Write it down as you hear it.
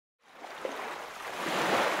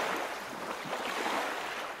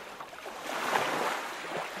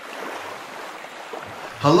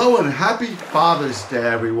Hello and happy Father's Day,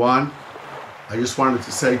 everyone. I just wanted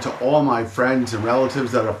to say to all my friends and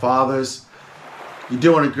relatives that are fathers, you're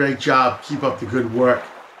doing a great job. Keep up the good work.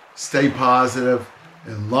 Stay positive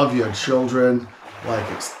and love your children like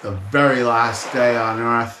it's the very last day on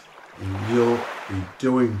earth, and you'll be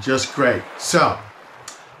doing just great. So,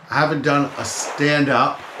 I haven't done a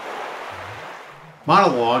stand-up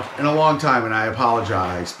monologue in a long time, and I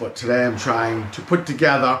apologize, but today I'm trying to put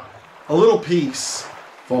together a little piece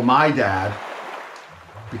for my dad,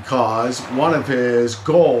 because one of his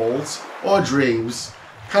goals or dreams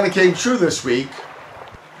kind of came true this week,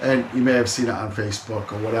 and you may have seen it on Facebook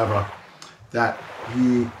or whatever, that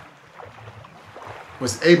he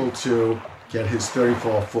was able to get his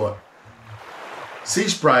 34-foot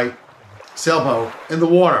Seasprite sailboat in the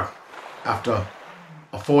water after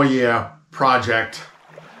a 4-year project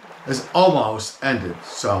has almost ended.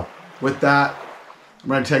 So with that, I'm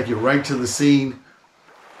going to take you right to the scene.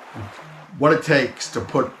 What it takes to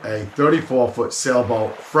put a 34-foot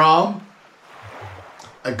sailboat from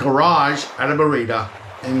a garage at a marina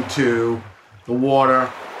into the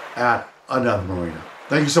water at another marina.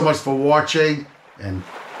 Thank you so much for watching, and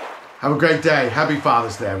have a great day. Happy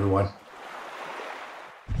Father's Day, everyone.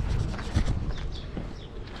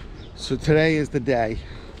 So today is the day.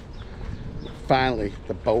 Finally,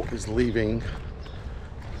 the boat is leaving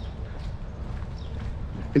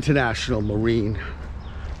International Marine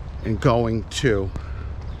and going to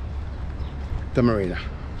the marina.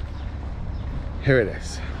 Here it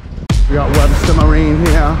is. We got Webster Marine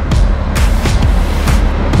here.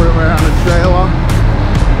 Put it right on the trailer.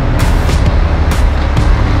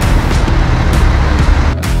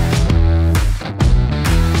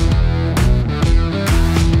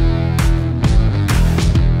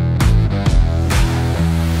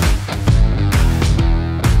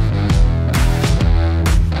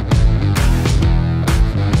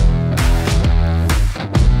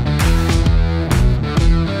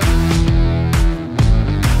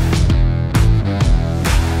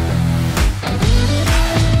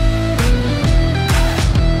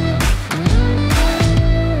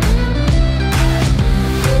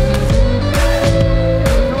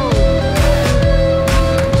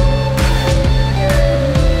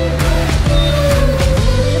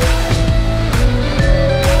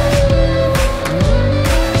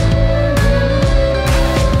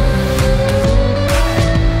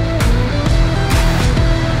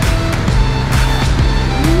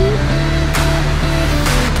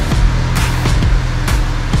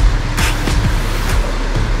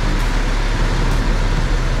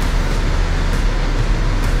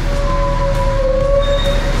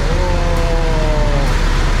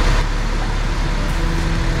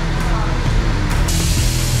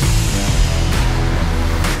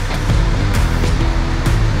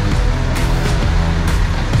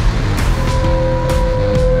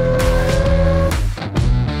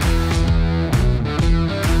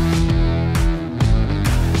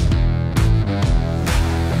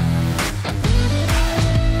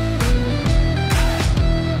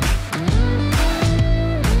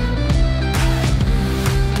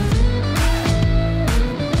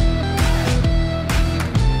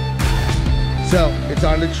 So it's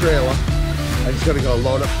on the trailer. I just gotta go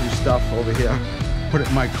load up some stuff over here, put it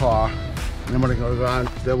in my car, and then we're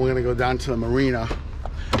gonna go down to the marina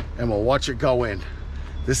and we'll watch it go in.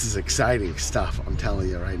 This is exciting stuff, I'm telling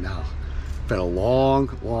you right now. Been a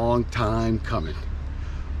long time coming.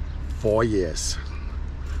 4 years.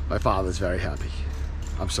 My father's very happy.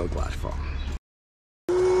 I'm so glad for him.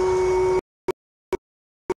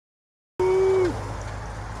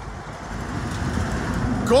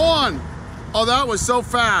 Gone! Oh, that was so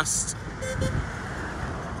fast.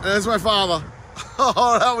 There's my father.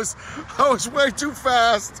 Oh, that was way too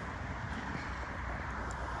fast.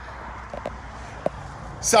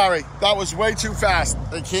 Sorry, that was way too fast.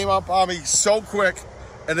 It came up on me so quick,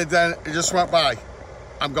 and then it just went by.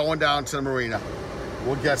 I'm going down to the marina.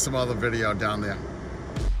 We'll get some other video down there.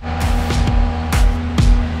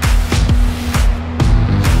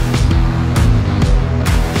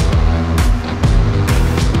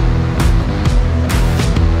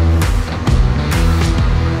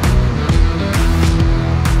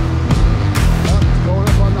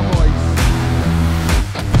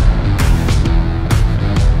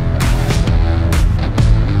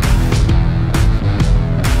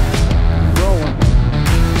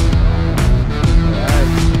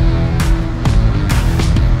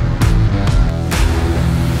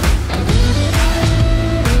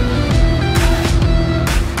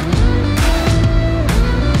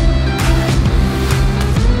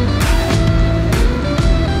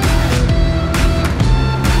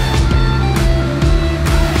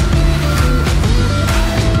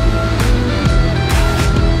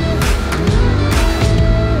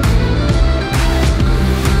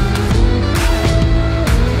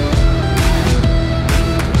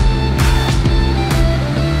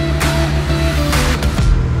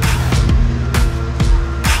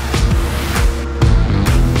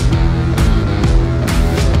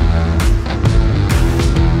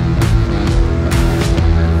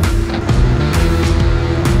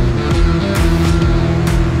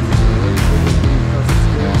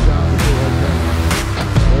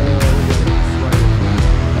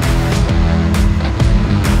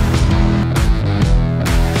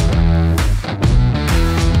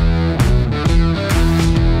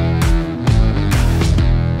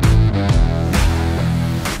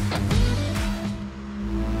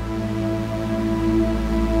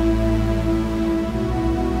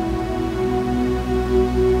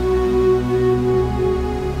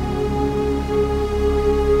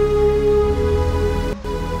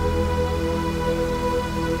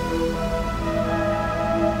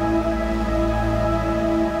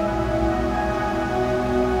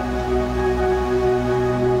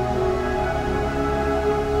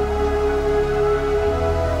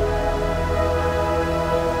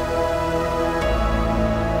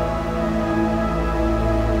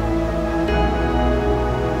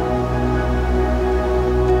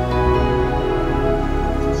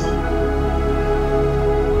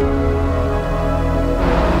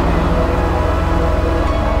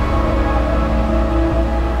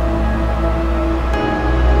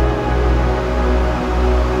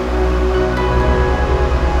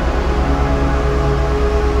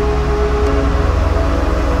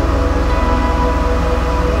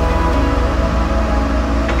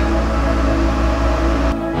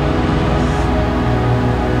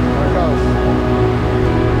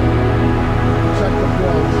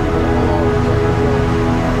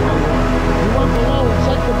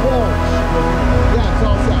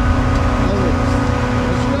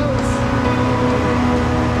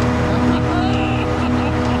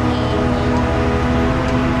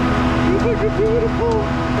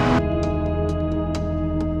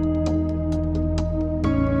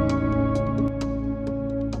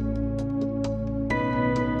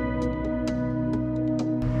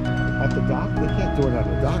 At the dock? They can't do it at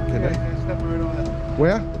the dock, can they? Step right on it.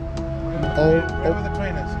 Where? Right where the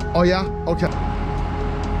crane is. Oh yeah? Okay.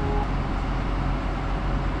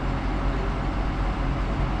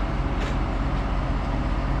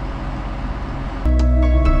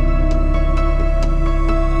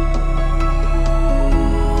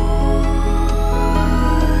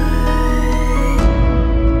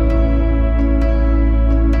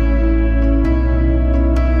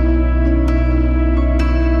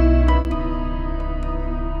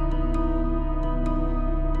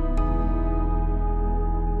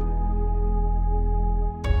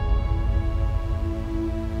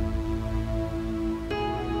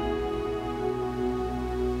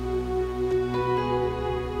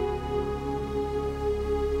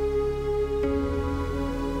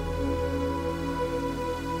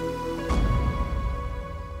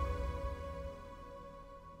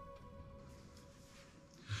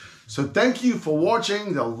 So thank you for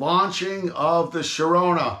watching the launching of the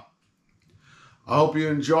Sharona. I hope you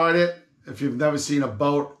enjoyed it. If you've never seen a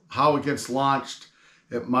boat, how it gets launched,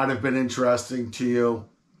 it might have been interesting to you.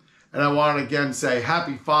 And I want to again say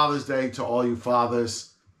Happy Father's Day to all you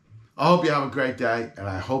fathers. I hope you have a great day, and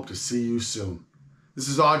I hope to see you soon. This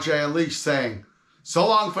is RJ Unleashed saying, so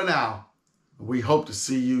long for now. We hope to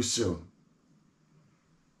see you soon.